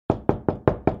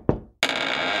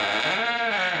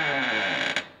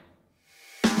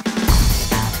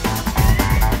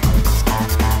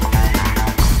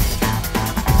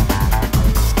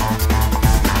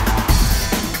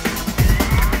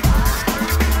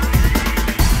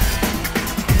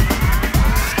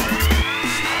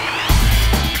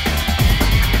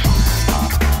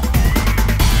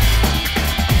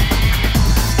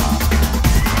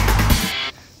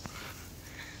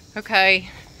okay.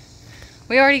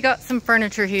 We already got some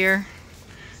furniture here.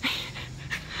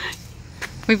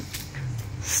 We've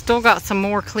still got some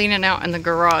more cleaning out in the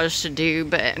garage to do,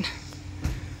 but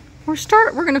we're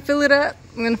gonna fill it up.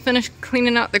 I'm gonna finish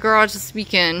cleaning out the garage this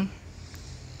weekend.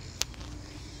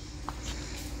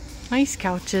 Nice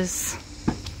couches.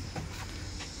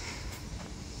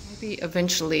 Maybe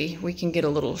eventually we can get a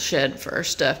little shed for our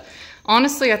stuff.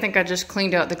 Honestly, I think I just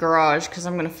cleaned out the garage because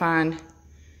I'm gonna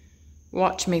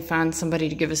watch me find somebody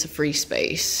to give us a free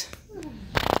space.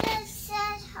 It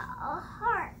says a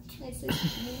heart. It says,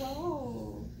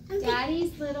 whoa.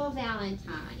 Daddy's little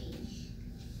Valentine.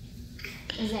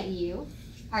 Is that you?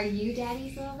 Are you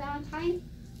Daddy's little Valentine?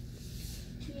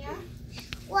 Yeah.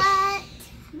 What?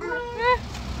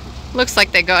 Looks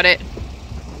like they got it.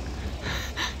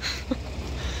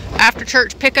 After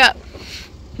church pickup.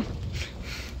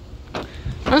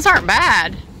 Those aren't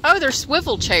bad. Oh, they're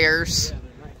swivel chairs.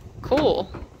 Cool.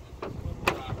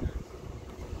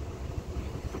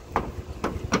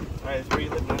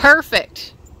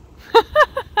 Perfect.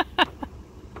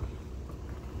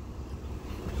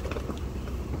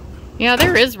 Yeah,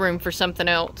 there is room for something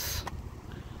else.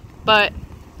 But it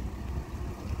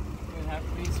would have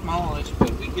to be smallish,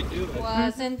 but we could do it.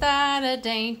 wasn't that a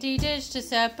dainty dish to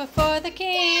set before the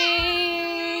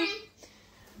king?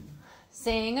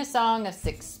 Sing a song of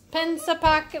sixpence, a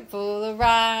pocket full of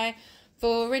rye,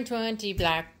 4 and 20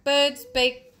 blackbirds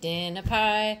baked in a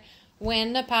pie.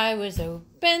 When the pie was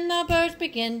open, the birds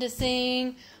began to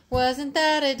sing. Wasn't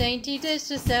that a dainty dish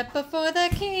to set before the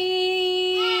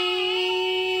king?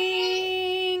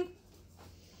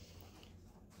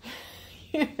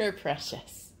 You're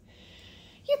precious.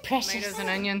 You're precious. Tomatoes and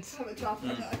onions. I can't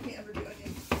ever do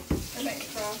onions. I make it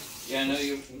cry. Yeah, no,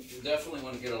 you definitely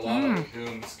want to get a lot of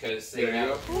legumes because they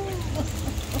have.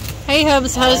 Hey,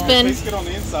 Hub's husband. Taste good on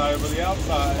the inside, but the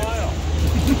outside.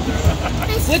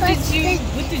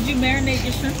 What did you marinate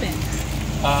your shrimp in?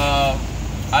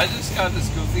 I just got this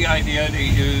goofy idea to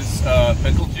use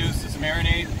pickle juice as a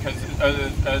marinade because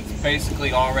it's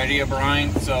basically already a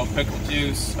brine. So pickle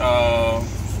juice,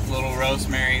 little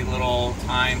rosemary, little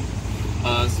thyme,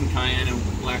 some cayenne and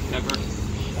black pepper.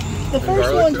 The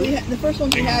first ones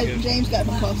we had, James got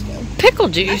from Costco. Pickle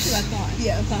juice. That's what I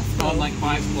thought. Yeah. On like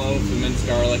 5 cloves of minced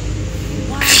garlic.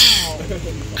 Wow.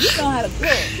 You know how to cook.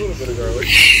 A little bit of garlic.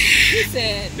 You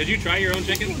said. Did you try your own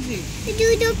chicken? Do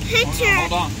the picture.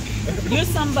 Hold on. You're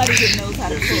somebody that knows how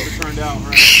to Let's see if it cook. turned out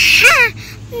right.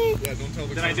 Yeah, don't tell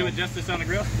the Did I do it justice on the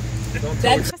grill?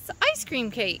 That's the ice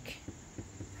cream cake.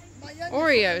 My youngest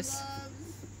Oreos. son loves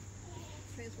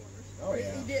Transformers. Oh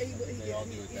yeah. He did. They all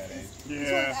do at that age. He's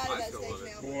Yeah. out of that stage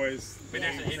now. Boys. But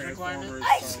there's an age requirement?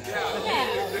 Transformers.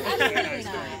 Yeah, absolutely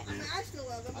not. I still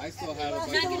love him. I still have a Well,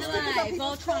 bunch Not of gonna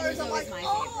lie, Voltron is always my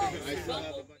favorite. I still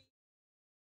have a bunch.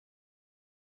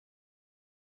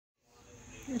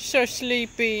 I'm so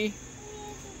sleepy.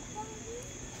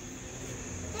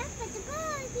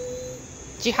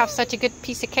 Did you have such a good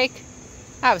piece of cake?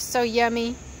 That was so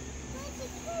yummy.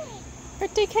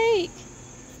 Birthday cake.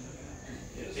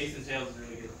 Yeah, taste and tails is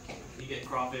really good. You get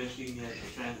crawfish, you can get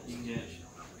shrimp, you can get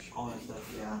all that stuff.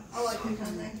 Yeah, I like him kind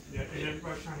of thing. Yeah, and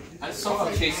everybody's trying to get I saw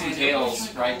a Chase and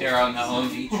Tails right there on the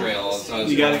OMV trail. So I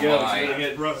was You gotta going go. by You gotta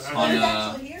get on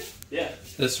Actually here? yeah.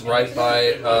 this right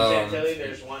by Chantilly,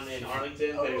 there's one in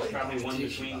Arlington. There's probably one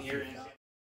between here and.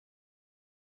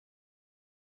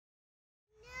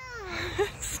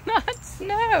 It's not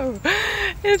snow.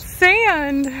 It's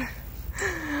sand.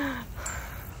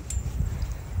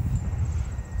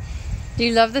 Do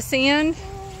you love the sand?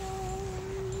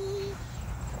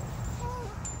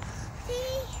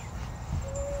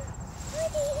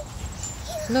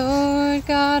 Lord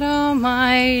God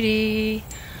Almighty,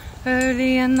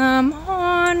 early in the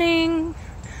morning,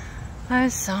 a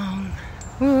song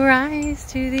will rise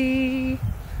to thee.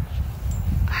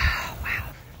 Oh,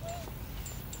 wow.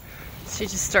 She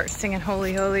just starts singing,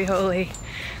 holy, holy, holy.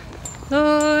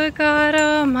 Lord God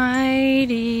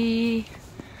Almighty,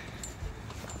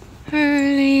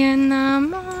 early in the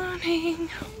morning.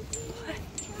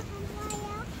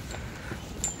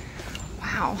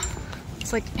 Wow,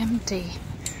 it's like empty.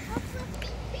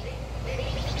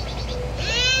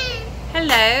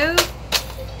 Hello.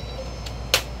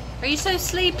 Are you so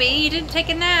sleepy? You didn't take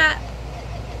a nap.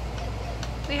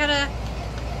 We had a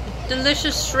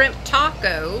delicious shrimp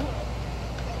taco.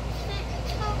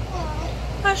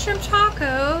 A shrimp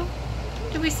taco.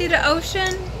 Did we see the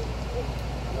ocean?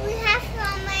 We have to go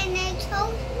in the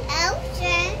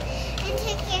ocean and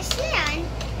take your sand.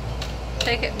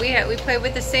 Take it. We played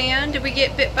with the sand. Did we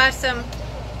get bit by some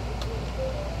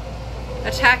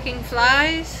attacking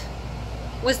flies?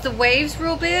 Was the waves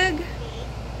real big?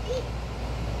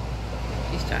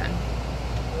 done.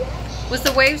 Was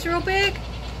the waves real big?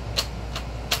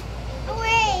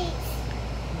 Waves.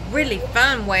 Really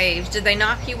fun waves. Did they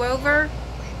knock you over?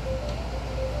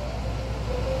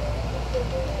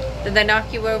 Did they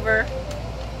knock you over?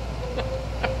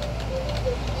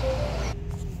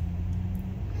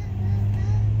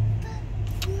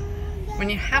 When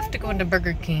you have to go into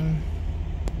Burger King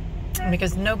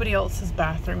because nobody else's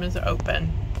bathroom is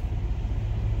open.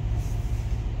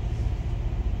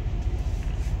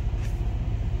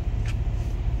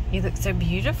 You look so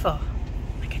beautiful.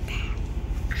 Look at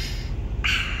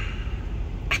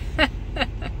that.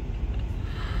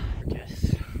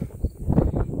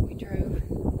 We drove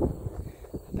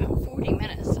about 40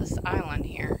 minutes to this island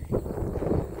here.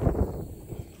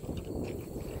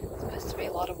 It's supposed to be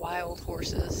a lot of wild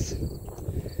horses.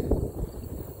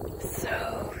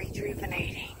 So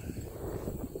rejuvenating.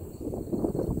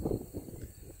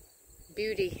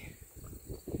 Beauty.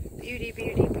 Beauty,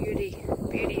 beauty, beauty.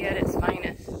 Beauty at its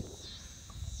finest.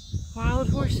 Wild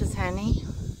horses, honey.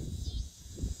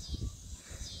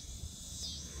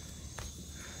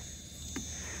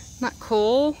 Not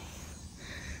cool?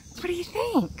 What do you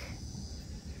think?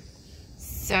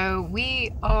 So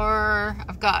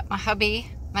I've got my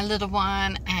hubby, my little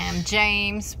one, and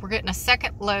James. We're getting a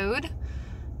second load.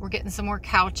 We're getting some more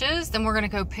couches. Then we're gonna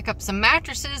go pick up some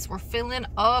mattresses. We're filling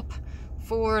up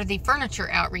for the furniture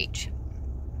outreach.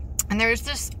 And there's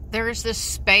this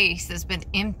space that's been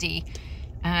empty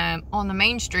on the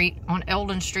main street, on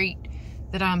Eldon Street,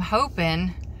 that I'm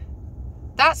hoping,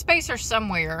 that space or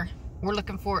somewhere, we're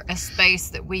looking for a space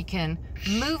that we can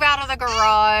move out of the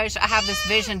garage. I have this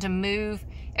vision to move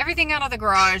everything out of the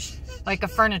garage like a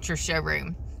furniture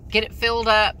showroom. Get it filled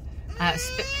up,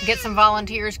 get some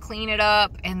volunteers, clean it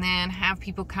up, and then have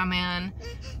people come in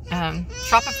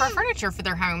shopping for furniture for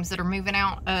their homes that are moving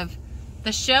out of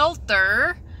the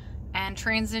shelter and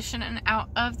transitioning out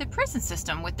of the prison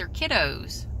system with their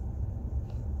kiddos.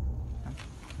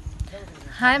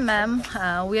 Hi ma'am,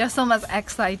 we are so much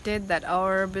excited that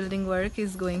our building work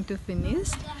is going to finish,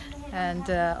 and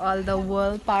all the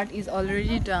wall part is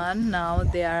already done. Now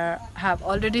they have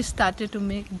already started to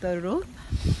make the roof.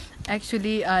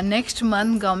 Actually next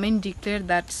month government declared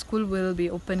that school will be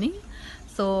opening,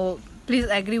 so please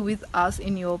agree with us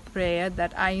in your prayer.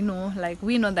 That I know, like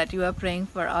we know that you are praying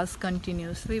for us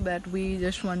continuously, but we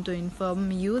just want to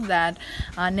inform you that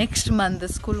next month the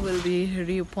school will be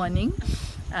reopening,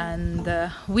 and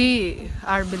we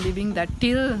are believing that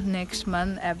till next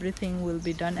month everything will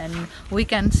be done and we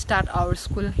can start our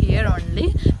school here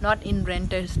only, not in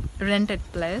rented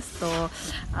place. So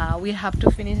we have to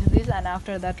finish this, and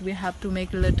after that we have to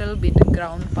make little bit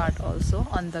ground part also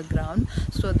on the ground,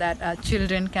 so that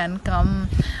children can come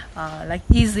like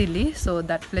easily. So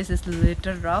that place is a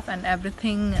little rough, and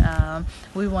everything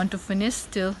we want to finish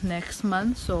till next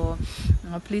month. So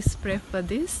please pray for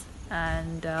this,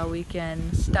 and we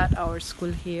can start our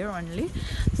school here only.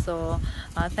 So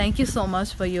thank you so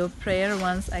much for your prayer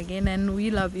once again, and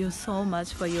we love you so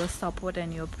much for your support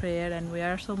and your prayer, and we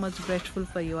are so much grateful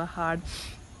for your heart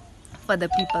for the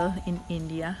people in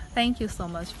India. Thank you so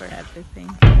much for everything.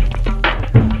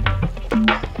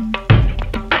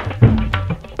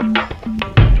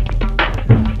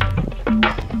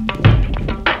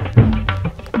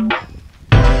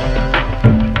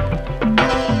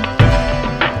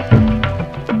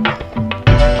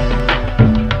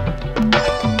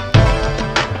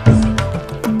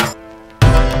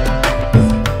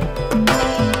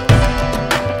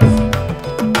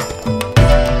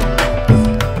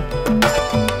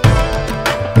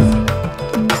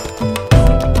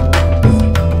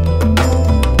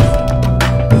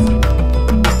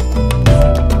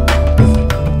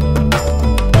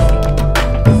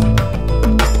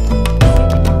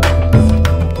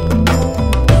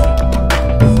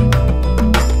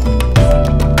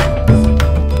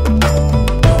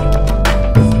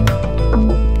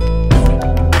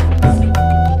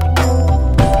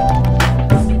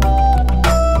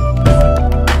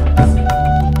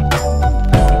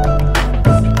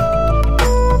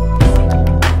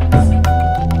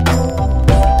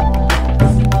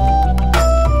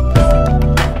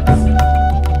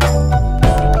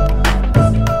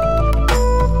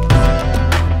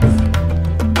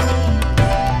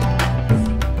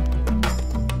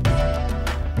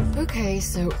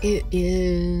 So it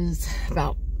is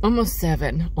about almost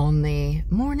 7 on the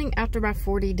morning after my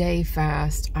 40-day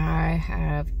fast. I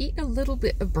have eaten a little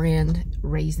bit of brand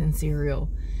raisin cereal,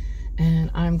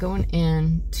 and I'm going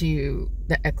in to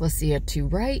the ecclesia to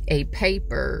write a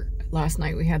paper. Last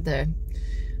night we had the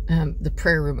The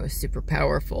prayer room was super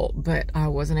powerful, but I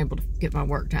wasn't able to get my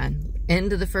work done.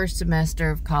 End of the first semester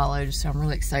of college, so I'm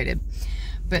really excited.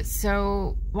 But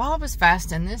so while I was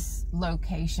fasting, this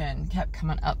location kept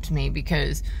coming up to me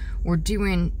because we're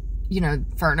doing, you know,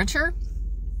 furniture,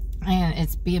 and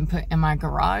it's being put in my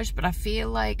garage. But I feel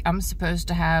like I'm supposed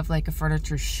to have like a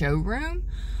furniture showroom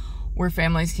where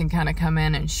families can kind of come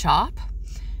in and shop,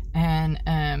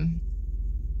 and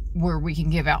where we can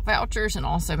give out vouchers, and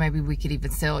also maybe we could even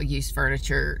sell used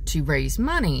furniture to raise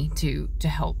money to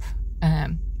help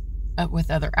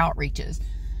with other outreaches.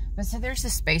 But so there's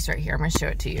this space right here. I'm going to show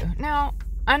it to you. Now,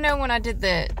 I know when I did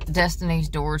the Destiny's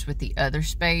doors with the other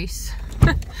spaces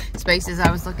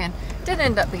I was looking, didn't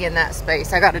end up being that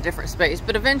space. I got a different space,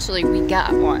 but eventually we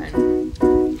got one.